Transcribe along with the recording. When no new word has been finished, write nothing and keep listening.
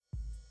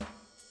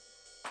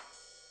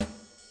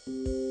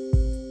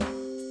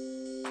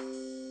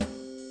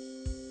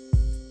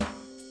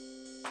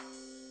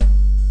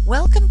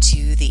Welcome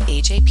to the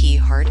AJP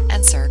Heart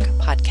and Circ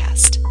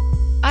podcast.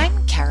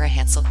 I'm Kara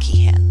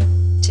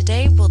Hansel-Keehan.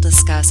 Today we'll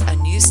discuss a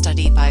new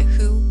study by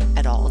Hu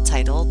et al.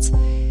 Titled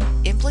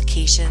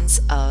Implications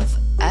of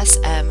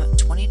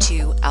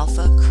SM22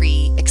 alpha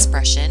Cre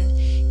expression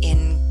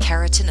in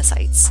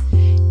keratinocytes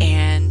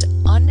and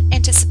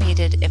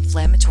unanticipated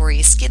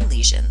inflammatory skin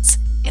lesions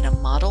in a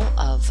model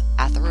of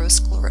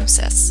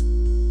atherosclerosis.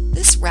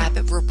 This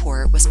rapid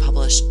report was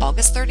published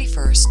August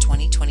 31st,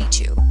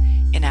 2022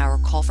 in our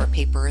call for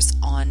papers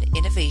on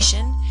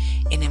innovation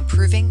in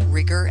improving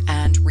rigor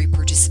and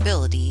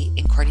reproducibility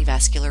in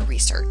cardiovascular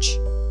research.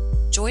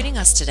 Joining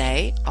us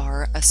today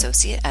are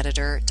Associate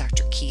Editor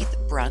Dr. Keith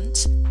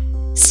Brunt,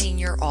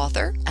 Senior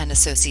Author and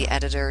Associate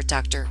Editor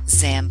Dr.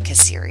 Zam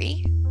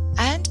Kassiri,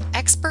 and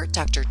expert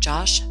Dr.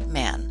 Josh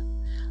Mann.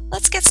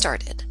 Let's get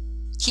started.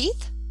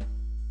 Keith?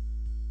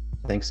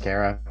 Thanks,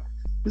 Kara.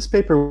 This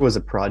paper was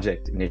a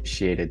project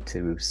initiated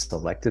to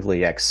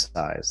selectively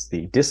excise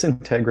the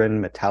disintegrin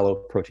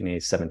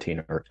metalloproteinase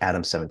 17, or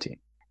ADAM17,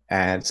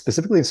 and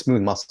specifically in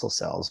smooth muscle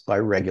cells by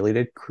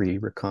regulated Cre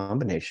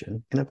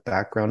recombination in a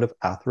background of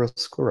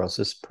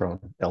atherosclerosis-prone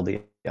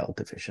LDL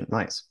deficient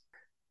mice.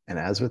 And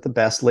as with the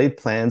best laid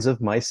plans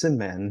of mice and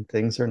men,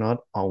 things are not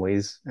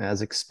always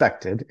as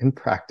expected in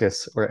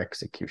practice or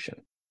execution.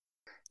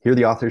 Here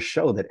the authors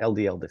show that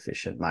LDL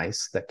deficient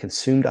mice that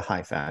consumed a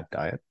high-fat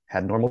diet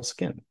had normal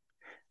skin,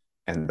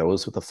 and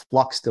those with the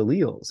floxed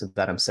alleles of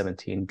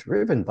ADAM17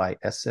 driven by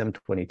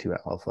SM22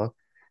 alpha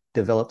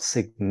developed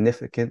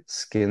significant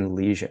skin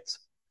lesions,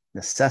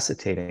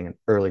 necessitating an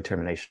early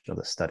termination of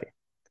the study.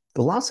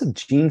 The loss of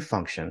gene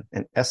function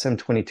and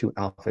SM22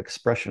 alpha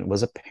expression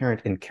was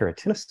apparent in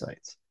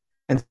keratinocytes,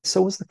 and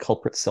so was the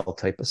culprit cell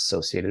type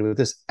associated with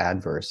this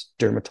adverse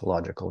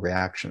dermatological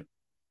reaction.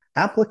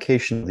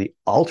 Application of the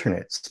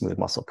alternate smooth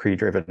muscle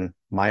Cre-driven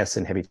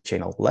myosin heavy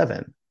chain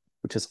 11,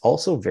 which is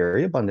also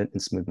very abundant in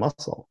smooth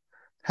muscle,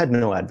 had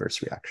no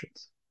adverse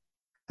reactions.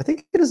 I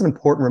think it is an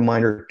important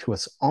reminder to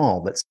us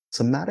all that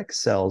somatic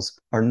cells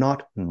are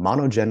not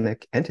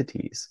monogenic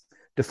entities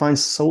defined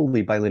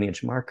solely by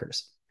lineage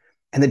markers,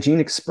 and that gene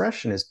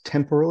expression is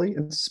temporally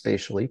and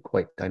spatially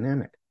quite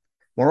dynamic.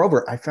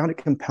 Moreover, I found it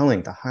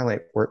compelling to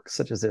highlight work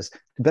such as this to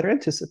better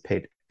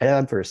anticipate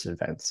adverse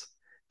events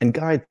and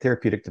guide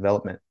therapeutic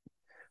development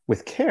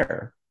with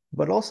care,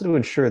 but also to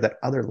ensure that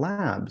other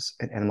labs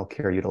and animal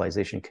care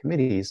utilization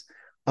committees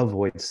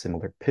avoid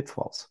similar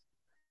pitfalls.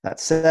 That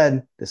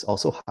said, this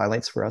also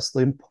highlights for us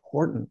the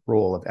important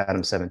role of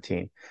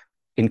ADAM17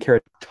 in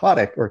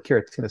keratotic or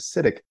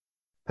keratinocytic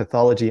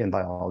pathology and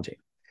biology.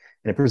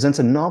 And it presents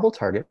a novel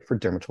target for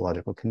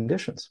dermatological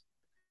conditions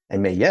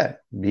and may yet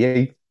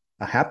be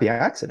a happy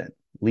accident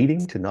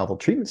leading to novel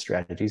treatment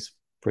strategies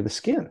for the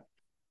skin.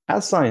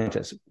 As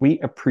scientists, we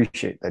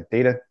appreciate that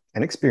data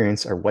and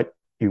experience are what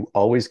you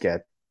always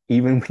get,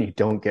 even when you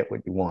don't get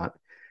what you want,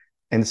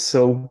 and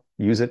so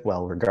use it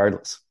well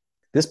regardless.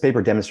 This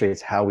paper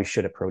demonstrates how we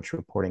should approach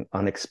reporting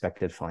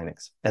unexpected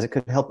findings, as it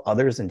could help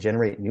others and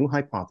generate new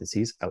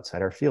hypotheses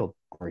outside our field,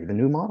 or even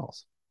new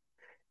models.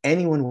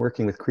 Anyone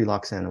working with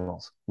Cre-Lox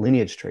animals,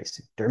 lineage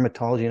tracing,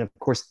 dermatology, and of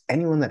course,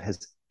 anyone that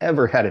has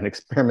ever had an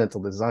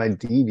experimental design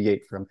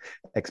deviate from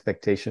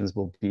expectations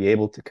will be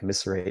able to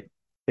commiserate.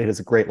 It is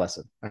a great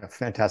lesson, a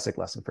fantastic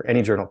lesson for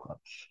any journal club.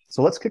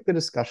 So let's kick the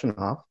discussion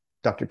off.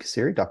 Dr.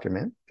 Kassiri, Dr.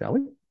 Mann, shall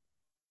we?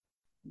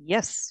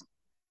 Yes.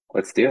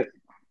 Let's do it.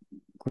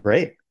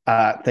 Great.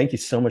 Thank you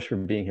so much for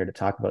being here to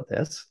talk about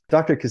this.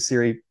 Dr.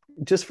 Kassiri,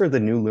 just for the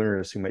new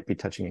learners who might be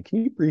touching in,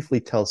 can you briefly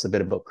tell us a bit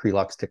about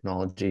Cre-Lox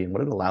technology and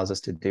what it allows us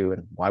to do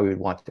and why we would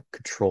want to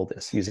control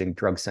this using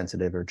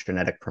drug-sensitive or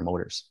genetic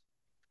promoters?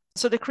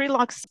 So the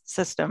Cre-Lox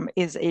system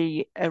is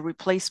a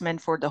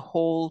replacement for the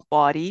whole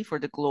body for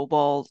the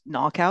global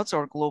knockouts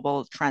or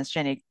global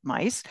transgenic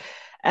mice.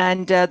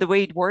 And the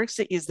way it works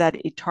is that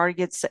it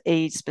targets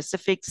a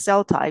specific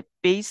cell type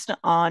based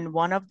on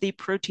one of the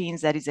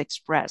proteins that is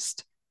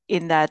expressed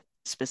in that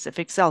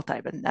specific cell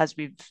type. And as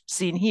we've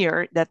seen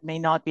here, that may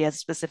not be as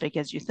specific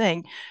as you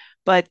think,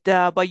 but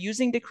by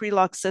using the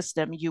Cre-Lox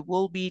system, you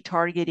will be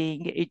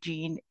targeting a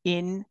gene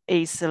in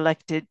a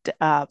selected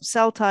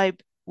cell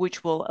type,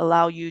 which will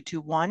allow you to,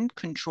 one,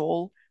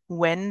 control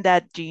when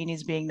that gene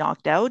is being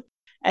knocked out,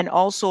 and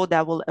also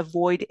that will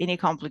avoid any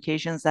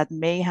complications that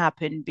may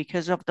happen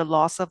because of the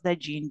loss of that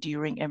gene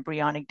during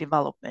embryonic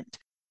development.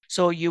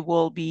 So you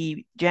will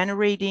be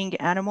generating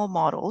animal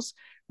models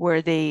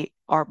where they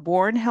are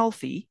born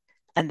healthy,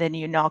 and then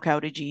you knock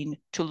out a gene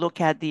to look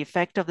at the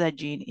effect of that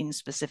gene in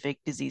specific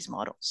disease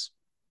models.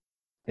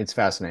 It's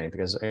fascinating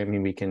because, I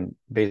mean, we can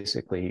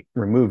basically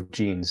remove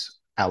genes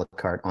a la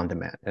carte on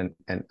demand,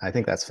 and I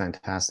think that's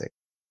fantastic.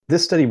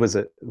 This study was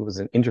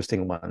an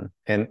interesting one,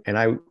 and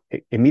I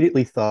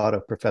immediately thought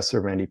of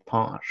Professor Randy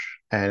Pausch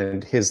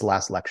and his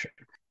last lecture.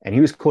 And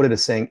he was quoted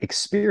as saying,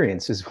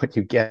 "Experience is what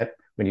you get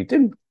when you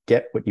didn't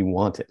get what you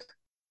wanted."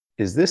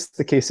 Is this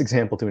the case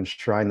example to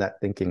enshrine that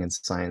thinking in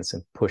science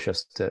and push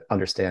us to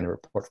understand and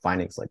report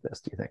findings like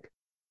this, do you think?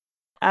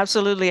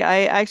 Absolutely.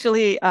 I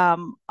actually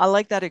I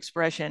like that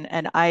expression,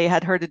 and I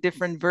had heard a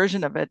different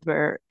version of it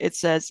where it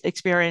says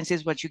experience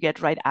is what you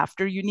get right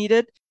after you need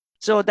it.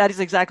 So that is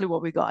exactly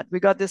what we got.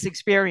 We got this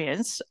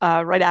experience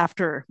right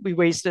after we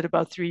wasted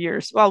about 3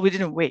 years. Well, we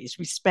didn't waste.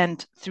 We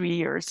spent 3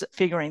 years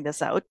figuring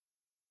this out.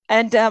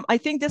 And I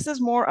think this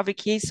is more of a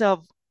case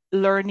of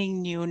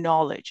learning new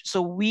knowledge.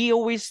 So we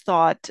always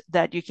thought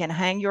that you can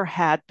hang your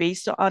hat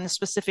based on a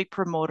specific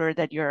promoter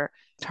that you're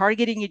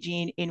targeting a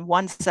gene in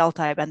one cell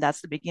type, and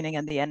that's the beginning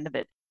and the end of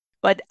it.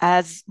 But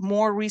as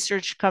more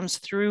research comes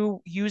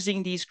through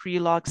using these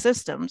Cre-Log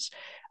systems,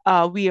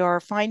 we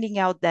are finding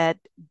out that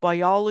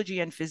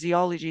biology and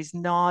physiology is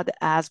not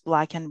as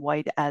black and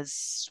white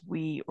as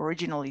we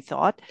originally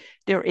thought.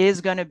 There is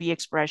going to be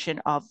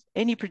expression of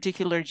any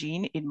particular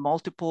gene in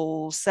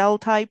multiple cell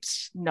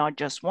types, not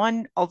just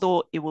one,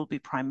 although it will be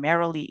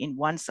primarily in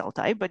one cell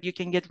type, but you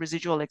can get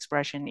residual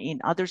expression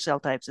in other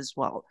cell types as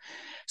well.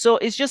 So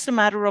it's just a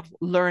matter of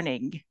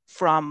learning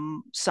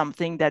from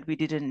something that we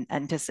didn't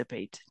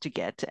anticipate to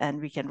get, and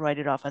we can write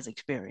it off as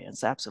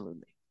experience.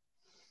 Absolutely.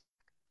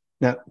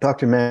 Now,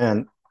 Dr.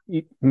 Mann,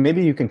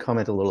 maybe you can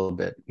comment a little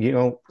bit.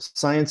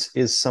 Science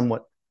is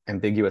somewhat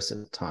ambiguous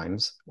at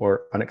times,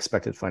 or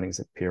unexpected findings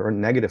appear, or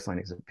negative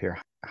findings appear.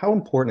 How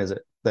important is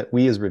it that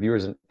we as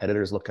reviewers and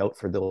editors look out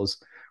for those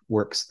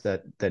works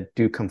that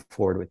do come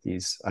forward with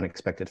these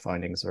unexpected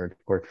findings,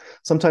 or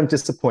sometimes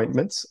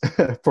disappointments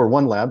for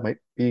one lab might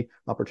be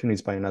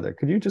opportunities by another?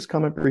 Could you just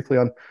comment briefly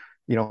on,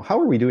 how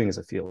are we doing as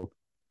a field?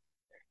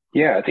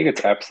 Yeah, I think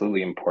it's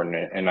absolutely important.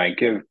 And I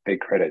give big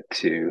credit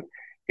to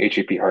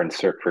AJP Heart and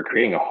Circ for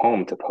creating a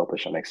home to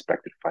publish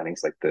unexpected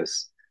findings like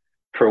this.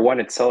 For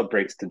one, it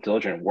celebrates the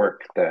diligent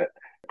work that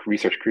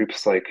research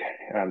groups like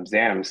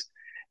ZAMS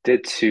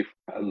did to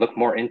look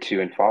more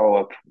into and follow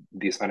up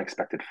these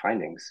unexpected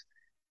findings.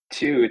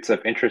 Two, it's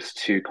of interest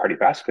to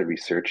cardiovascular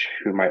research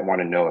who might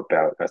want to know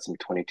about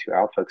SM22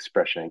 alpha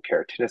expression in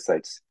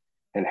keratinocytes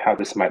and how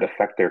this might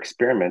affect their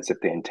experiments if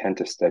they intend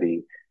to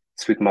study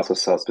smooth muscle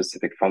cell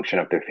specific function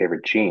of their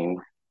favorite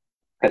gene,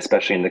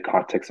 especially in the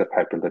context of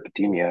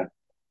hyperlipidemia.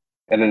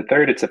 And then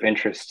third, it's of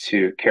interest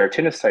to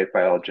keratinocyte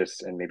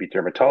biologists and maybe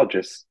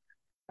dermatologists,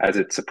 as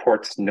it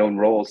supports known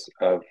roles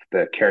of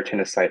the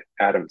keratinocyte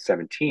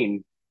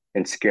ADAM17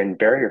 in skin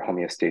barrier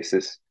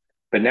homeostasis,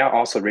 but now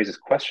also raises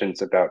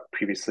questions about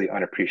previously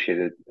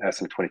unappreciated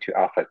SM22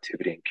 alpha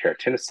activity in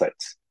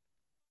keratinocytes,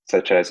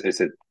 such as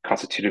is it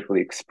constitutively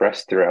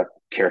expressed throughout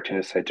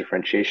keratinocyte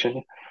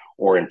differentiation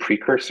or in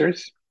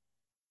precursors?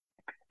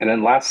 And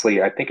then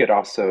lastly, I think it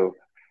also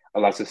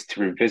allows us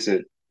to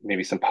revisit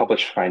maybe some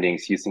published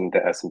findings using the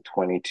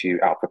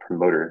SM22 alpha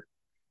promoter,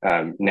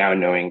 now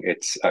knowing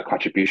its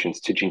contributions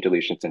to gene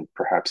deletions and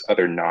perhaps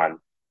other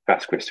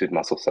non-vascular smooth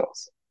muscle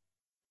cells.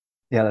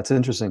 Yeah, that's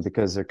interesting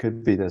because there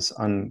could be this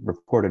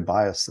unreported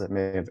bias that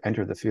may have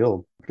entered the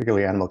field.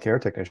 Particularly animal care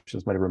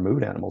technicians might have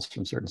removed animals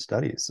from certain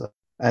studies. So,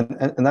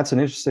 and that's an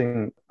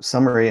interesting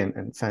summary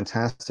and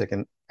fantastic.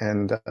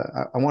 And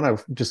I want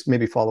to just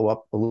maybe follow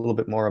up a little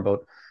bit more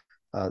about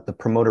the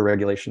promoter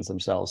regulations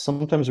themselves.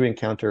 Sometimes we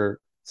encounter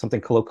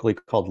something colloquially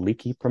called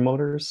leaky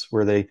promoters,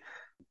 where they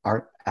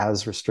aren't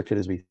as restricted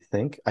as we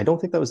think. I don't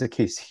think that was the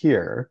case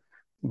here,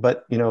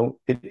 but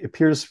it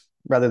appears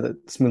rather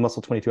that smooth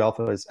muscle 22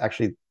 alpha is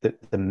actually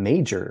the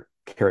major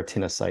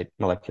keratinocyte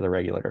molecular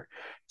regulator.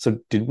 So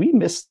did we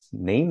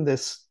misname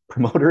this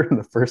promoter in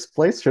the first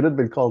place? Should it have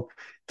been called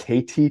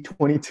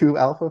KT22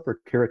 alpha for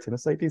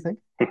keratinocyte, do you think?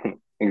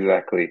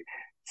 Exactly.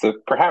 So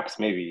perhaps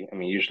maybe,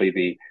 usually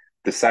the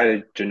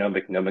decided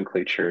genomic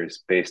nomenclature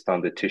is based on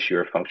the tissue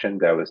or function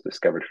that was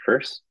discovered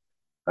first.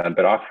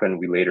 But often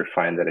we later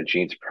find that a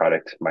gene's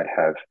product might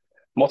have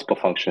multiple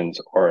functions,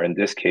 or in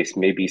this case,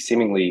 maybe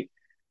seemingly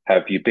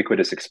have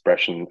ubiquitous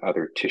expression in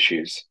other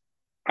tissues.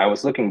 I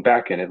was looking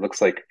back and it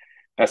looks like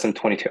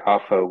SM22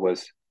 alpha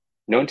was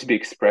known to be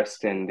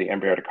expressed in the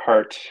embryonic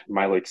heart,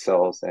 myeloid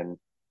cells, and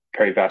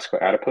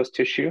perivascular adipose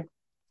tissue.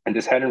 And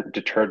this hadn't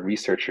deterred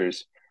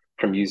researchers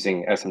from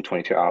using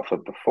SM22 alpha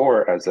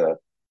before as a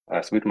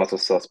smooth muscle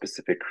cell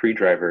specific Cre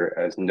driver,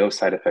 as no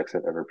side effects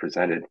have ever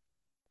presented.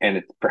 And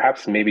it's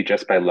perhaps maybe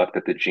just by luck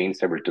that the genes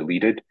that were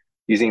deleted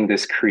using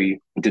this Cre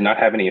did not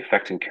have any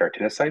effect in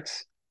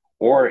keratinocytes,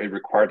 or it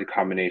required a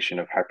combination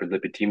of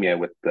hyperlipidemia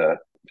with the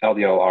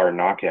LDLR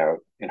knockout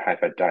in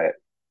high-fat diet.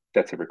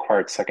 That's a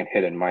required second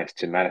hit in mice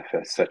to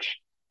manifest such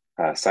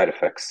side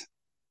effects.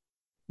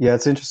 Yeah,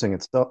 it's interesting.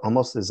 It's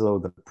almost as though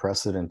the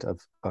precedent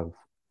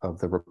of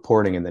the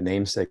reporting and the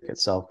namesake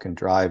itself can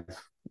drive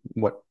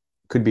what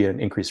could be an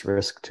increased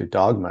risk to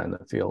dogma in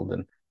the field.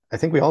 And I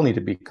think we all need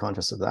to be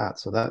conscious of that.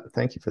 So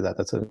thank you for that.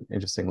 That's an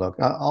interesting look.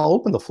 I'll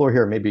open the floor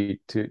here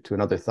maybe to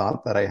another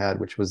thought that I had,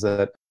 which was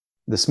that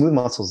the smooth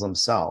muscles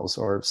themselves,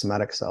 or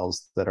somatic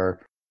cells that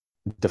are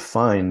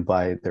defined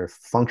by their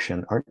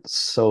function, aren't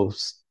so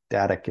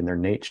static in their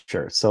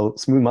nature. So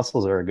smooth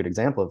muscles are a good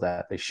example of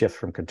that. They shift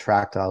from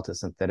contractile to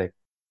synthetic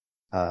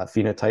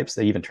phenotypes.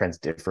 They even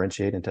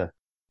transdifferentiate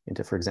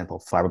into, for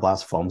example,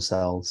 fibroblast foam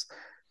cells.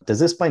 Does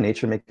this by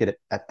nature make it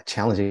a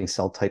challenging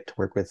cell type to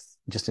work with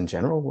just in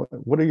general?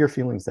 What are your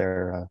feelings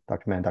there,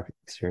 Dr. Mann, Dr.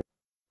 Sears?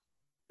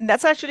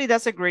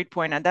 That's a great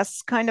point. And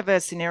that's kind of a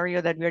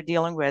scenario that we're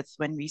dealing with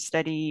when we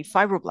study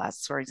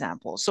fibroblasts, for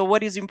example. So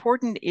what is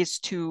important is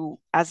to,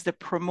 as the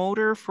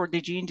promoter for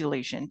the gene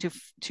deletion,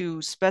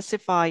 to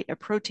specify a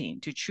protein,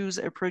 to choose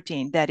a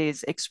protein that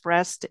is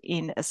expressed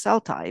in a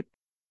cell type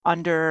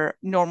under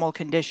normal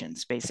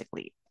conditions,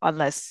 basically,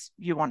 unless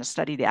you want to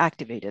study the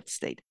activated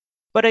state.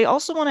 But I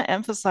also want to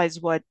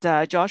emphasize what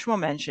Joshua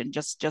mentioned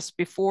just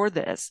before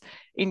this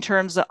in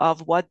terms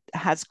of what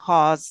has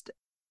caused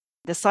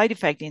the side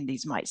effect in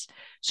these mice.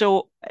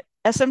 So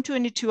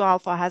SM22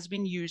 alpha has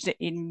been used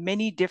in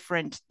many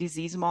different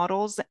disease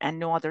models and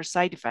no other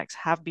side effects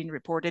have been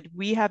reported.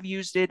 We have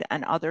used it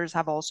and others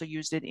have also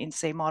used it in,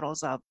 say,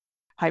 models of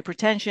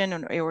hypertension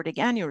and aortic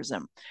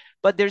aneurysm.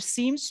 But there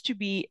seems to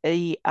be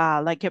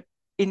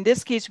in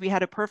this case, we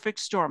had a perfect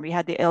storm. We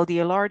had the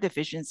LDLR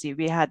deficiency,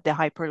 we had the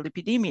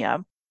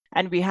hyperlipidemia,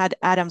 and we had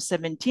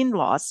ADAM17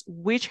 loss,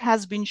 which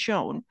has been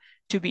shown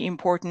to be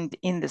important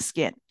in the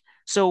skin.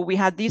 So we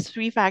had these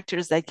three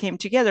factors that came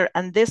together,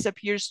 and this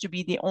appears to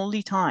be the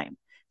only time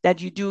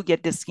that you do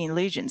get the skin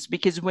lesions,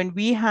 because when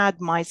we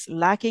had mice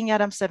lacking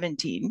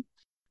ADAM17,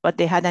 but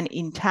they had an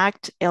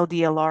intact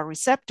LDLR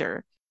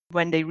receptor,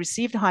 when they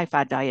received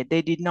high-fat diet,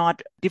 they did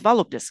not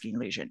develop the skin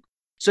lesion.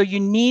 So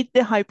you need the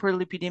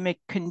hyperlipidemic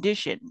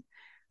condition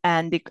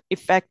and the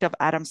effect of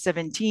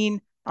ADAM17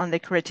 on the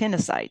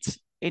keratinocytes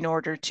in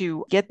order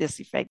to get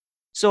this effect.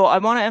 So I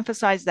want to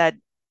emphasize that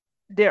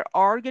there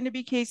are going to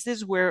be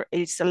cases where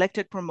a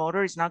selected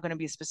promoter is not going to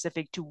be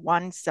specific to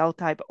one cell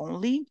type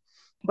only,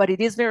 but it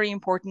is very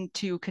important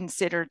to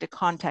consider the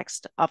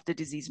context of the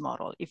disease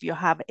model. If you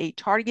have a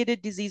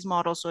targeted disease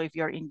model, so if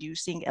you're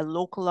inducing a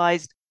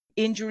localized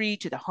injury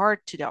to the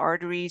heart, to the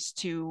arteries,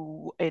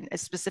 to a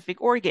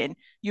specific organ,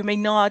 you may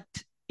not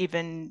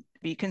even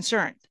be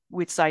concerned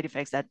with side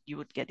effects that you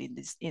would get in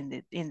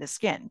the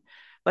skin.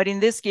 But in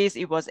this case,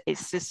 it was a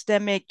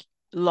systemic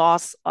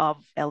loss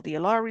of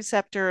LDLR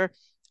receptor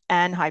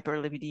and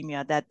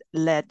hyperlipidemia that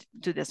led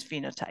to this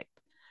phenotype.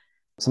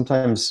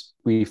 Sometimes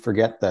we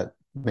forget that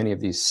many of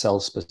these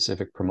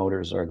cell-specific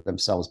promoters are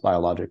themselves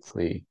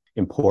biologically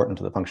important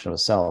to the function of a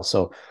cell.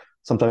 So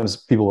sometimes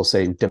people will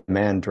say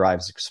demand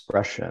drives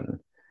expression,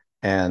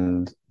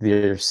 and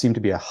there seemed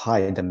to be a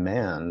high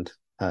demand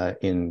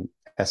in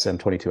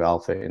SM22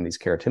 alpha in these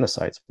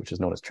keratinocytes, which is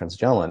known as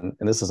transgelin.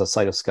 And this is a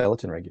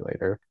cytoskeleton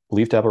regulator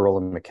believed to have a role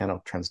in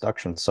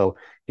mechanotransduction. So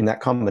in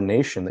that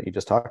combination that you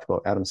just talked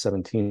about,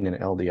 ADAM17 and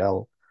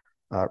LDL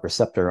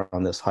receptor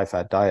on this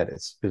high-fat diet,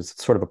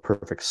 it's sort of a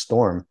perfect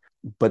storm.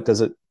 But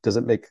does it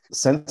make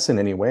sense in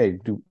any way?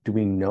 Do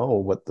we know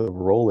what the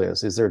role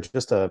is? Is there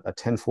just a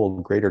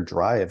tenfold greater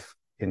drive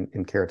in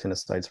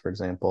keratinocytes, for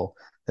example,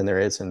 than there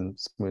is in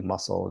smooth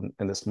muscle?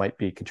 And this might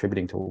be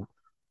contributing to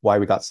why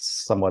we got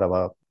somewhat of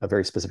a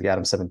very specific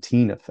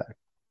ADAM17 effect.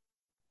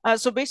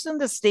 So based on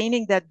the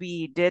staining that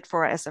we did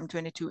for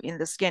SM22 in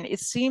the skin, it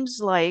seems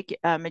like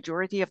a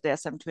majority of the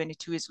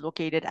SM22 is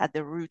located at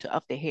the root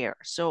of the hair.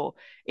 So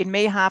it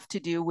may have to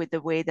do with the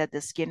way that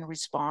the skin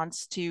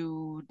responds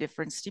to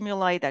different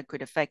stimuli that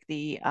could affect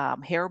the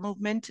hair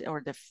movement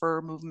or the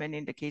fur movement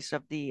in the case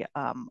of the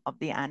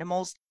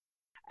animals.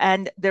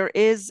 And there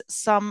is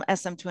some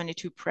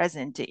SM22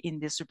 present in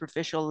the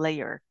superficial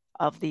layer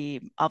of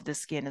the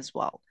skin as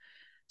well.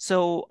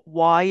 So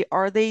why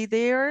are they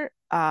there?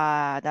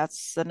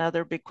 That's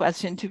another big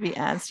question to be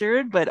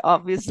answered, but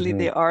obviously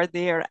they are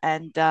there,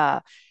 and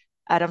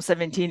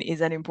ADAM17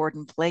 is an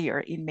important player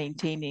in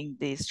maintaining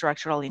the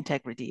structural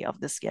integrity of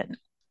the skin.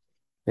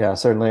 Yeah,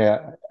 certainly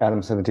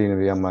ADAM17 would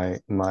be on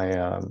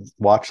my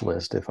watch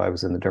list if I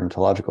was in the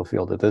dermatological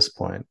field at this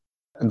point.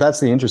 And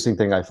that's the interesting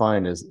thing I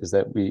find is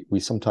that we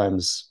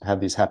sometimes have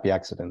these happy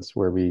accidents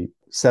where we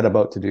set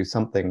about to do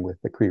something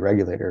with the Cre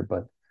regulator,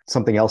 but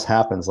something else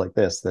happens like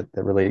this that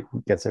really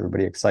gets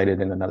everybody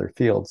excited in another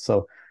field.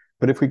 So,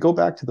 but if we go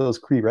back to those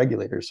Cre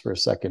regulators for a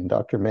second,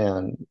 Dr.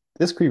 Mann,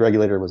 this Cre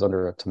regulator was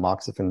under a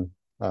tamoxifen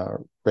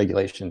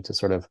regulation to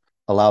sort of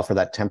allow for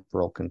that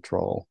temporal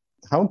control.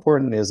 How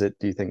important is it,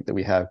 do you think, that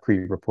we have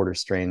Cre reporter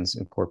strains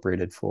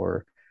incorporated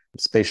for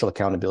spatial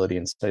accountability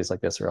in studies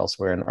like this or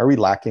elsewhere? And are we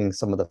lacking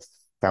some of the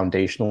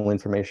foundational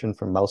information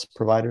from mouse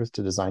providers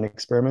to design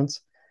experiments?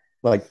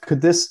 Like,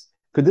 could this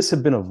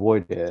have been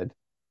avoided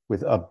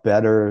with a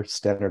better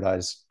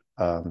standardized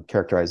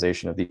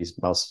characterization of these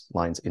mouse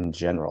lines in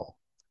general?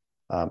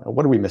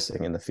 What are we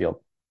missing in the field?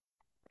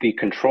 The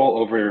control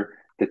over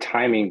the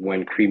timing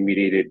when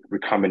Cre-mediated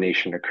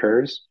recombination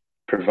occurs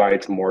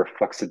provides more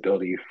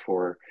flexibility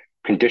for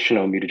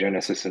conditional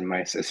mutagenesis in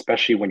mice,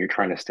 especially when you're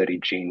trying to study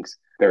genes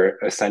that are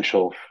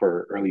essential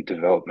for early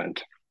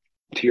development.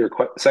 To your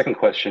second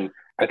question,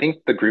 I think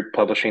the group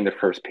publishing the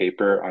first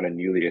paper on a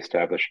newly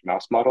established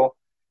mouse model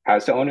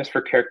has the onus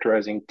for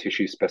characterizing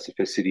tissue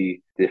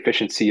specificity, the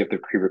efficiency of the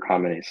Cre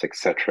recombinase,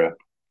 etc.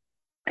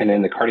 And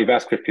in the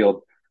cardiovascular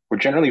field, we're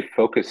generally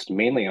focused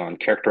mainly on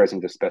characterizing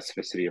the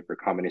specificity of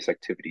recombinase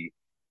activity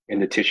in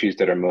the tissues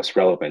that are most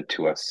relevant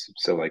to us.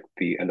 So like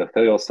the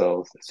endothelial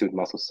cells, the smooth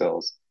muscle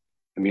cells,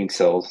 immune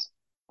cells,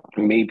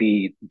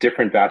 maybe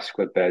different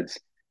vascular beds,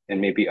 and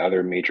maybe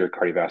other major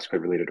cardiovascular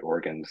related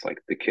organs like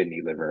the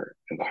kidney, liver,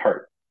 and the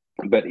heart.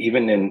 But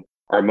even in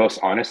our most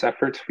honest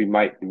efforts, we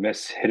might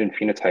miss hidden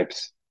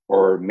phenotypes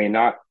or may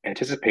not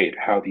anticipate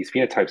how these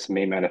phenotypes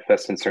may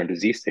manifest in certain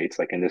disease states,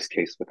 like in this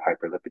case with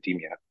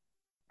hyperlipidemia.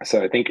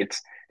 So I think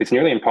it's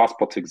nearly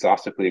impossible to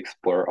exhaustively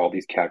explore all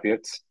these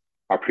caveats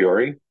a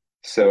priori.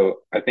 So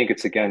I think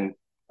it's again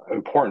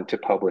important to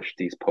publish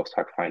these post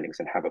hoc findings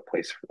and have a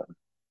place for them.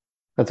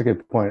 That's a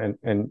good point.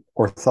 And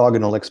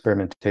orthogonal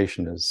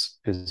experimentation is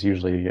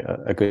usually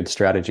a good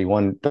strategy.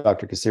 One,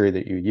 Dr. Kassiri,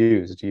 that you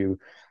used, you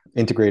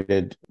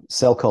integrated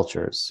cell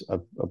cultures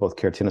of both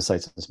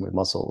keratinocytes and smooth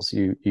muscles.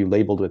 You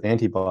labeled with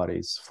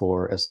antibodies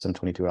for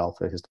SM22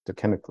 alpha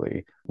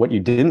histochemically. What you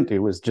didn't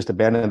do was just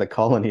abandon the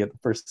colony at the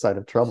first sign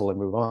of trouble and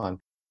move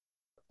on.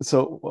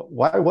 So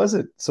why was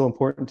it so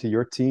important to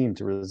your team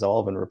to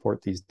resolve and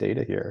report these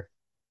data here?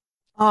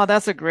 Oh,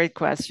 that's a great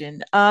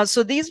question.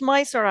 So these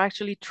mice are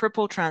actually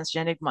triple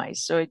transgenic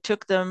mice. So it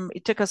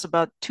took us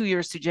about 2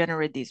 years to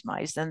generate these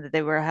mice, and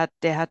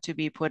they had to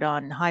be put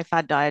on high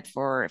fat diet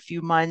for a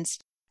few months.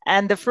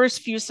 And the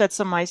first few sets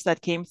of mice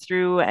that came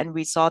through and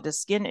we saw the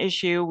skin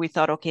issue, we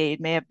thought, okay,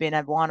 it may have been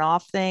a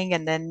one-off thing.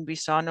 And then we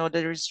saw, no,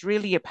 there's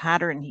really a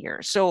pattern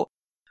here. So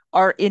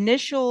our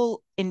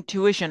initial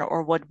intuition,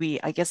 or what we,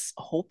 I guess,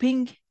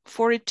 hoping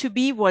for it to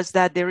be, was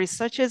that there is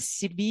such a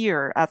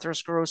severe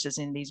atherosclerosis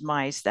in these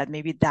mice that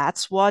maybe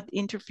that's what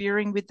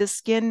interfering with the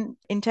skin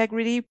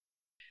integrity.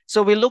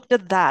 So we looked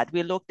at that.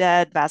 We looked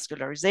at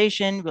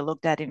vascularization, we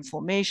looked at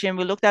inflammation,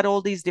 we looked at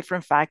all these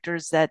different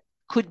factors that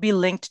could be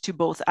linked to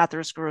both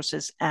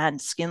atherosclerosis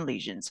and skin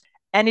lesions.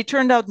 And it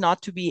turned out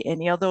not to be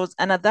any of those.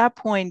 And at that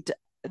point,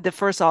 the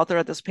first author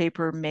of this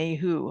paper, Mei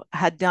Hu,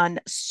 had done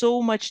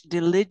so much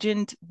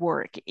diligent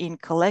work in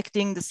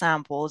collecting the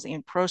samples,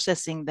 in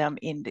processing them,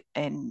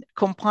 in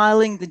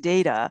compiling the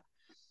data,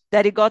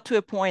 that it got to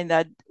a point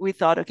that we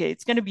thought, okay,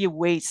 it's going to be a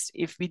waste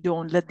if we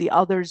don't let the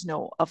others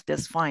know of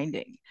this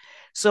finding.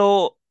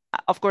 So,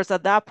 of course,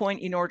 at that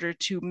point, in order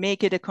to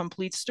make it a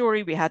complete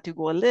story, we had to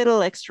go a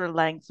little extra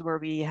length where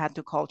we had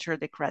to culture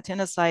the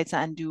keratinocytes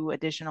and do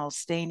additional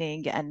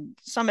staining and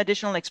some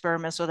additional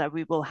experiments so that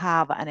we will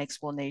have an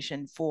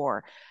explanation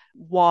for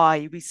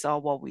why we saw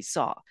what we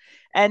saw.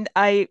 And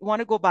I want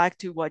to go back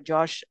to what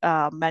Josh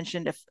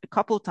mentioned a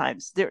couple of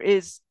times.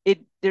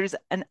 There's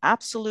an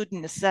absolute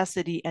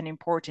necessity and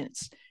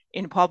importance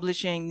in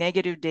publishing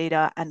negative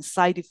data and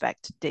side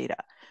effect data.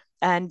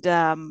 And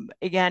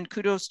again,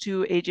 kudos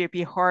to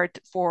AJP Heart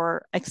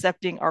for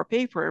accepting our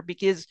paper,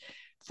 because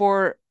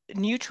for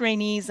new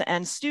trainees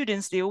and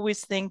students, they always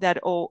think that,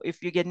 oh,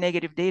 if you get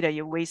negative data,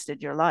 you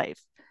wasted your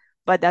life.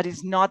 But that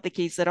is not the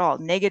case at all.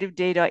 Negative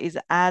data is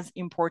as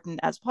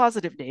important as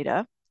positive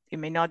data. It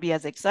may not be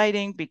as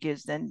exciting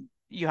because then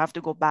you have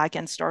to go back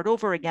and start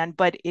over again,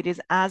 but it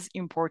is as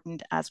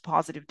important as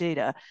positive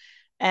data.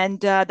 And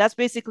that's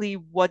basically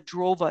what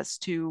drove us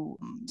to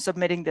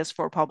submitting this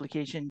for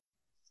publication.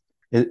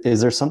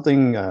 Is there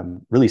something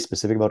really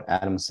specific about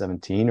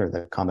ADAM17 or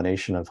the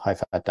combination of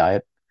high-fat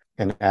diet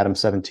and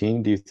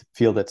ADAM17? Do you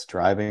feel that's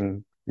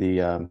driving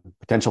the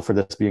potential for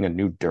this being a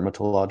new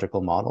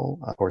dermatological model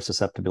or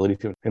susceptibility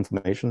to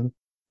inflammation?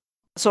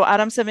 So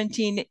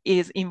ADAM17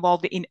 is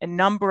involved in a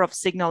number of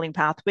signaling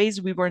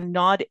pathways. We were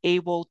not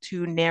able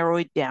to narrow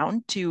it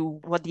down to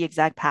what the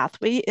exact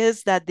pathway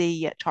is that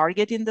they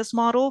target in this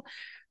model,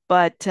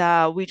 but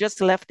we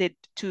just left it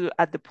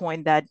at the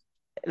point that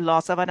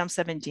loss of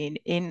ADAM17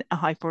 in a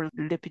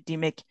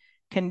hyperlipidemic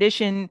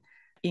condition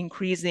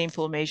increase the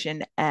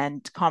inflammation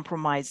and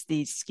compromise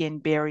the skin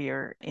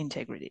barrier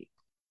integrity.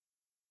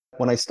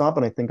 When I stop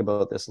and I think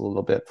about this a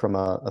little bit from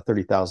a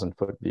 30,000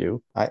 foot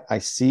view, I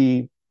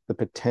see the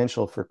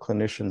potential for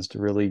clinicians to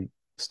really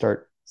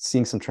start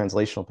seeing some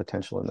translational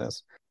potential in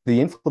this.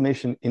 The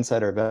inflammation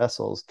inside our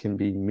vessels can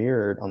be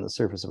mirrored on the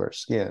surface of our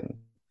skin,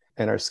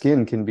 and our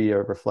skin can be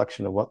a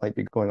reflection of what might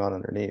be going on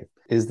underneath.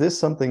 Is this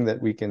something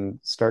that we can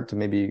start to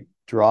maybe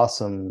draw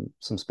some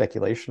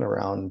speculation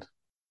around?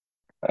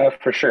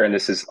 For sure, and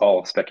this is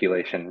all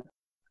speculation.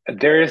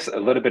 There is a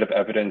little bit of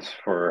evidence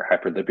for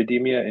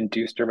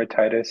hyperlipidemia-induced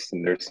dermatitis,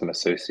 and there's some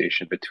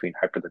association between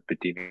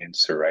hyperlipidemia and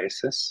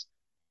psoriasis.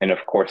 And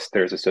of course,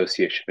 there's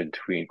association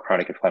between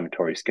chronic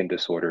inflammatory skin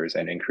disorders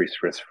and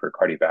increased risk for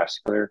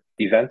cardiovascular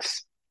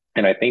events.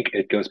 And I think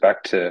it goes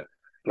back to,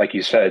 like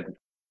you said,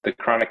 the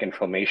chronic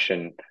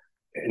inflammation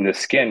in the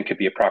skin could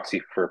be a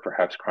proxy for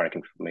perhaps chronic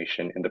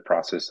inflammation in the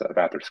process of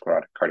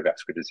atherosclerotic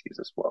cardiovascular disease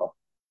as well.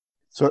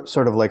 So,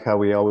 sort of like how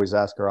we always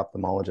ask our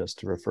ophthalmologists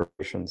to refer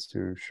patients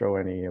to show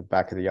any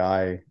back of the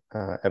eye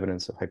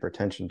evidence of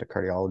hypertension to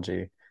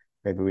cardiology.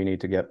 Maybe we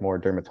need to get more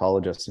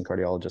dermatologists and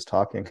cardiologists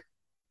talking.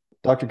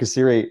 Dr.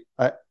 Kassiri,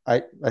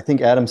 I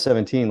think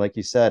ADAM17, like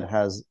you said,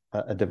 has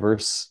a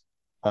diverse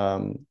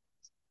subset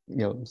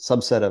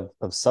of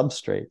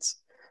substrates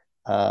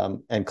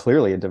and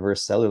clearly a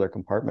diverse cellular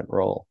compartment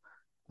role.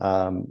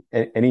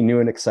 Any new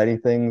and exciting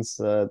things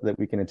that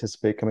we can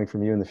anticipate coming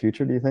from you in the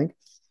future, do you think?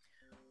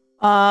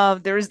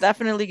 There is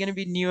definitely going to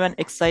be new and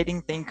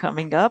exciting thing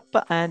coming up,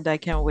 and I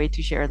can't wait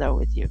to share that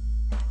with you.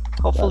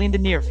 Hopefully in the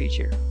near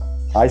future.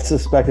 I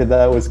suspected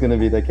that was going to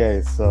be the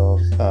case. So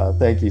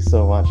thank you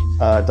so much.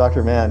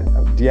 Dr. Mann,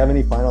 do you have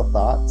any final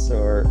thoughts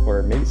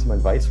or maybe some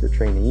advice for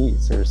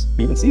trainees or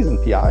even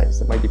seasoned PIs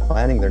that might be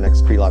planning their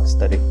next pre-lock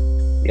study?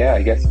 Yeah,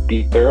 I guess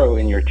be thorough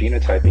in your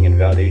genotyping and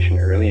validation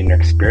early in your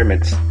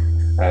experiments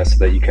so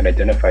that you can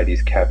identify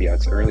these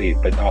caveats early,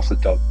 but also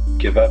don't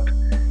give up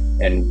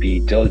and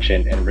be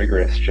diligent and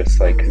rigorous, just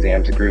like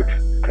Zam's group,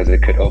 because it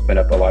could open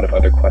up a lot of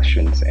other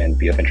questions and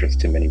be of interest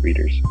to many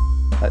readers.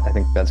 I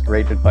think that's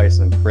great advice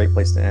and a great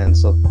place to end.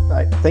 So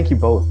thank you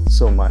both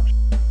so much.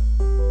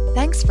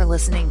 Thanks for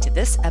listening to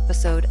this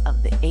episode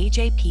of the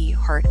AJP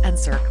Heart and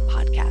Circ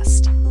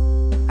podcast.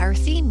 Our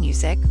theme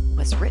music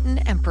was written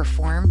and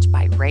performed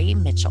by Ray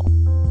Mitchell.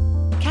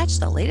 Catch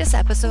the latest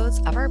episodes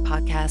of our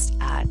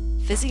podcast at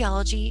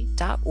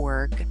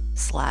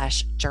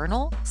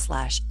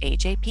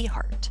physiology.org/journal/AJP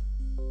Heart.